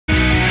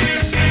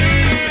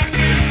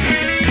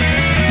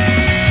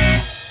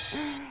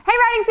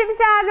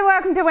stars and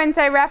welcome to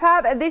Wednesday Wrap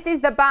Up. This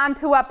is the barn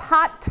tour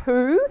part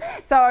 2.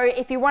 So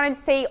if you wanted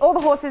to see all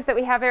the horses that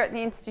we have here at the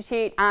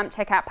Institute,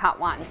 check out part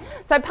 1.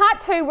 So part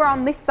 2, we're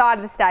on this side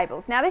of the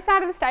stables. Now this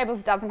side of the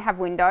stables doesn't have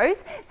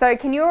windows, so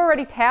can you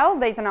already tell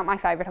these are not my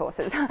favourite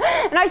horses?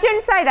 And I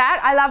shouldn't say that,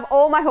 I love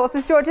all my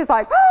horses. George is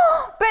like,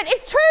 oh, but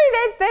it's true,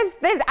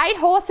 there's 8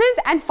 horses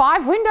and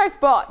 5 window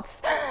spots.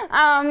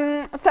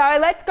 So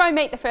let's go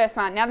meet the first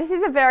one. Now this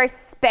is a very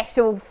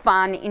special,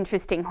 fun,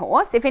 interesting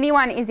horse. If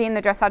anyone is in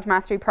the Dressage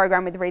Mastery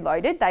program with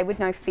Reloaded, they would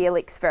know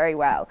Felix very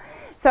well.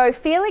 So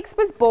Felix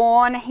was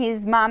born,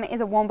 his mum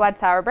is a warm blood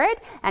thoroughbred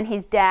and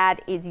his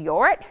dad is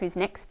Yorit, who's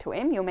next to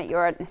him. You'll meet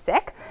Yorit in a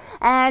sec.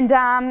 And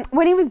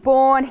when he was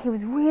born, he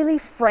was really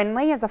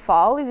friendly as a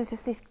foal. He was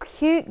just this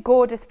cute,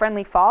 gorgeous,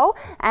 friendly foal.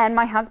 And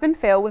my husband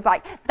Phil was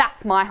like,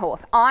 that's my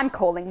horse. I'm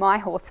calling my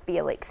horse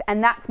Felix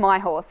and that's my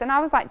horse. And I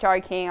was like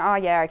joking, oh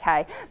yeah,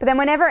 okay. But then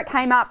whenever it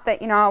came up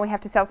that, you know, we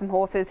have to sell some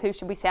horses, who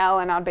should we sell?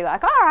 And I'd be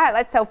like, all right,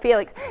 let's sell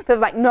Felix. Phil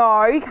was like,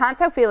 no, you can't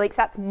sell Felix,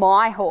 that's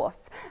my horse.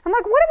 I'm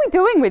like, what are we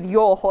doing with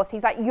your horse?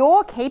 He's like,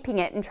 you're keeping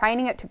it and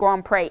training it to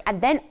Grand Prix and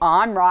then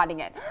I'm riding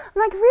it.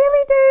 I'm like,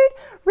 really, dude?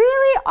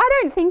 Really? I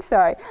don't think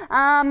so.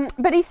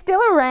 But he's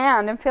still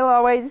around and Phil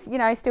always, you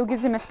know, still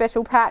gives him a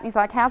special pat and he's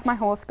like, how's my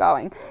horse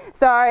going?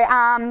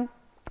 So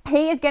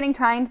he is getting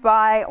trained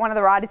by one of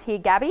the riders here,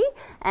 Gabby,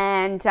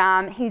 and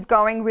he's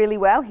going really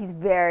well. He's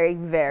very,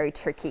 very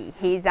tricky.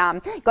 He's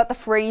got the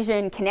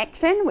Frisian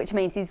connection, which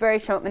means he's very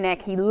short in the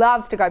neck. He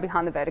loves to go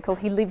behind the vertical.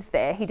 He lives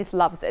there. He just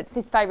loves it. It's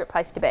his favourite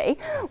place to be,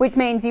 which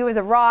means you as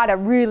a rider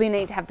really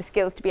need to have the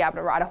skills to be able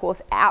to ride a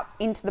horse out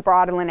into the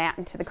bridle and out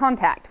into the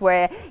contact,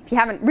 where if you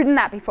haven't ridden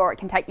that before, it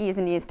can take years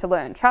and years to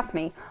learn. Trust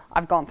me,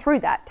 I've gone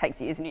through that. It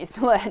takes years and years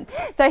to learn.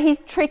 So he's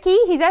tricky.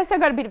 He's also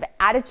got a bit of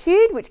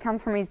attitude, which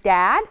comes from his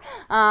dad.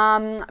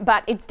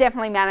 But it's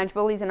definitely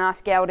manageable. He's a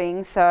nice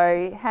gelding.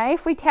 So, hey,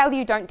 if we tell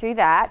you don't do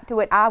that, do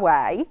it our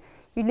way,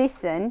 you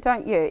listen,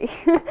 don't you?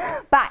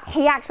 But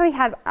he actually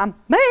has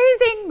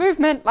amazing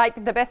movement,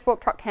 like the best walk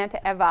trot canter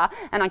ever,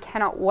 and I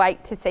cannot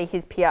wait to see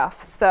his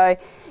piaffe. So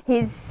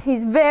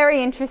he's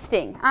very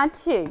interesting,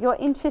 aren't you? You're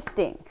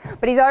interesting.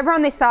 But he's over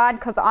on this side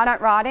because I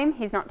don't ride him.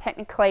 He's not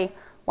technically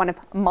one of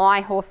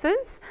my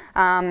horses,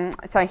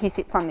 so he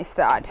sits on this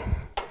side.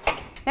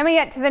 Then we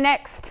get to the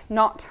next,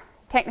 not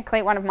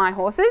technically one of my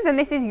horses, and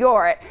this is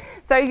Yorit.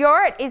 So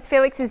Yorit is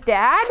Felix's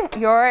dad.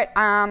 Yorit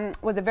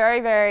was a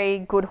very, very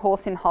good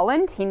horse in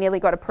Holland. He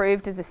nearly got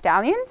approved as a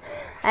stallion,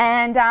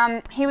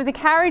 and he was a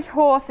carriage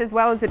horse as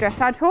well as a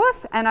dressage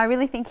horse, and I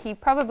really think he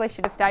probably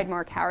should have stayed more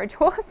a carriage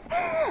horse.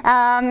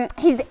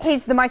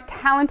 He's the most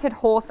talented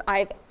horse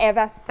I've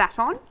ever sat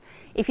on.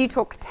 If you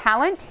talk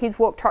talent, his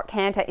walk trot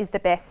canter is the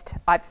best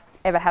I've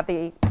ever had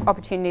the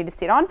opportunity to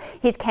sit on.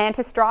 His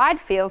canter stride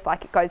feels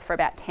like it goes for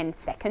about 10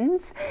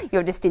 seconds.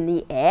 You're just in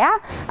the air.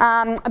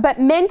 But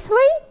mentally,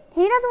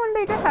 he doesn't want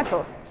to be a dressage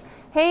horse.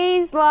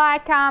 He's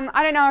like,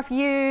 I don't know if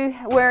you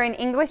were in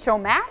English or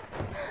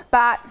maths,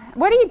 but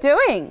what are you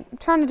doing? I'm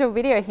trying to do a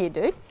video here,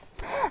 dude.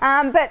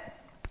 But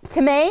to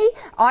me,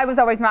 I was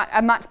always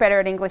much better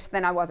at English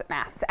than I was at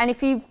maths. And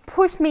if you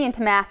pushed me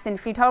into maths and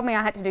if you told me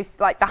I had to do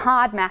like the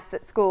hard maths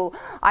at school,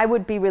 I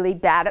would be really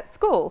bad at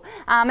school.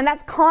 And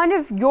that's kind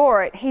of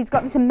Yorit. He's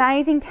got this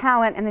amazing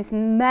talent and this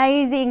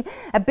amazing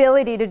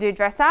ability to do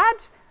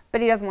dressage, but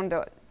he doesn't want to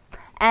do it.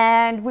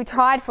 And we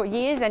tried for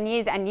years and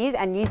years and years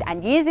and years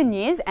and years and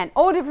years and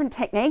all different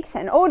techniques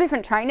and all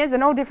different trainers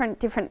and all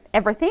different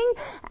everything,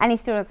 and he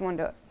still doesn't want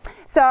to do it.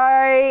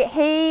 So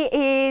he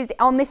is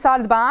on this side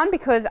of the barn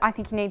because I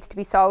think he needs to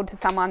be sold to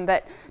someone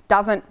that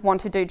doesn't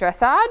want to do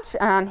dressage.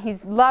 He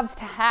loves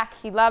to hack.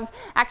 He loves,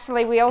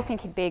 actually we all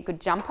think he'd be a good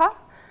jumper,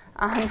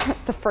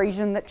 the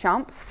Frisian that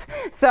jumps.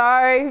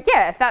 So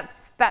yeah,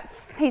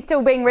 he's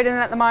still being ridden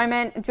at the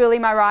moment. Julie,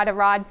 my rider,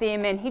 rides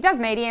him and he does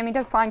medium, he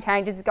does flying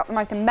changes, he's got the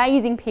most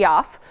amazing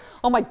piaffe.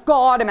 Oh my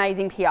God,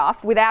 amazing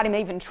piaffe, without him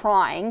even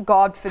trying.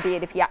 God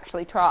forbid if he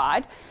actually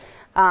tried.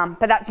 But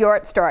that's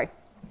Yorit's story.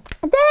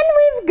 Then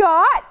we've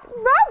got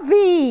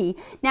Robbie.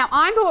 Now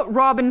I bought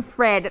Rob and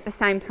Fred at the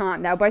same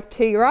time. They were both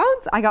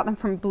 2-year-olds. I got them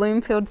from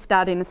Bloomfield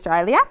Stud in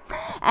Australia.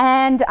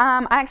 And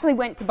I actually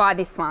went to buy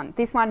this one.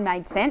 This one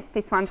made sense.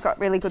 This one's got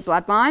really good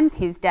bloodlines.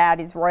 His dad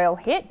is Royal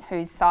Hit,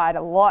 who's sired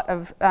a lot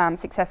of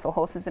successful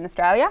horses in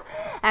Australia.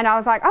 And I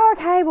was like, oh,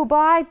 okay, we'll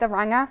buy the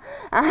Runga.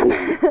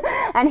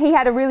 And he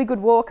had a really good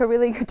walk, a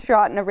really good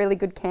trot and a really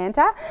good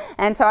canter.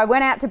 And so I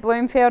went out to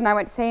Bloomfield and I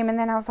went to see him and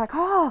then I was like,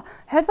 oh,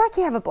 heard like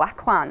you have a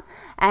black one.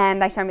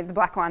 And they showed me the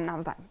black one and I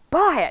was like,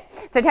 buy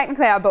it. So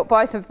technically I bought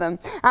both of them.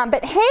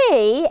 But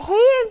he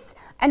is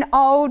an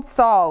old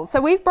soul.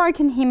 So we've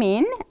broken him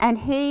in and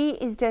he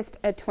is just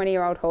a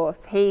 20-year-old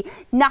horse.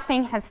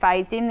 Nothing has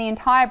phased him. The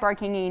entire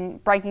breaking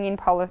in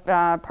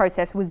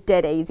process was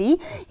dead easy.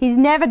 He's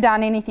never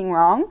done anything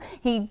wrong.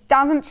 He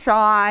doesn't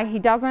shy. He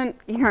doesn't,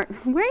 you know,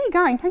 where are you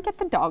going? Don't get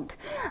the dog.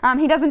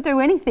 He doesn't do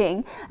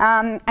anything.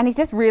 And he's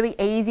just really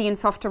easy and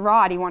soft to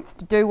ride. He wants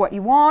to do what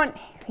you want.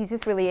 He's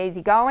just really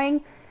easy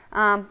going.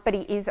 But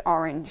he is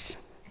orange.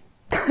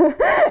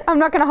 I'm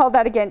not going to hold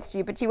that against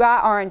you, but you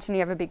are orange and you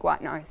have a big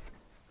white nose.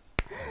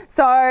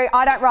 So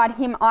I don't ride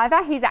him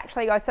either. He's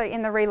actually also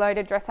in the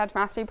Reloaded Dressage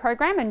Mastery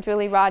program, and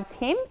Julie rides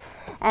him,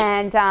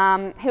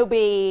 and he'll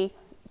be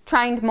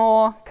trained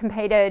more,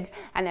 competed,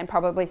 and then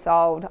probably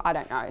sold. I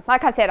don't know.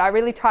 Like I said, I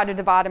really try to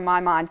divide in my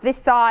mind. This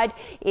side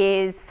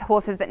is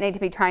horses that need to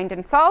be trained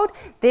and sold.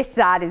 This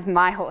side is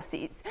my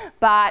horses.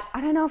 But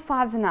I don't know if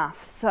 5's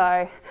enough,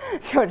 so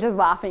you're just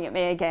laughing at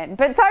me again.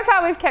 But so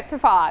far we've kept to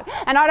 5.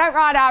 And I don't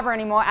ride Arbor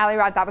anymore, Ali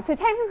rides Arbor, so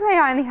technically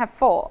I only have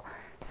 4.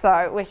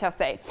 So we shall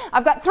see.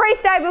 I've got 3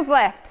 stables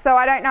left, so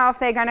I don't know if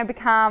they're going to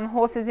become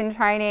horses in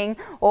training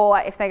or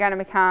if they're going to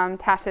become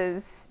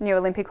Tasha's new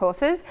Olympic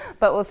horses,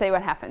 but we'll see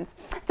what happens.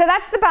 So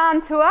that's the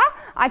barn tour.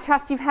 I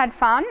trust you've had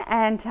fun,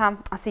 and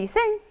I'll see you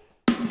soon.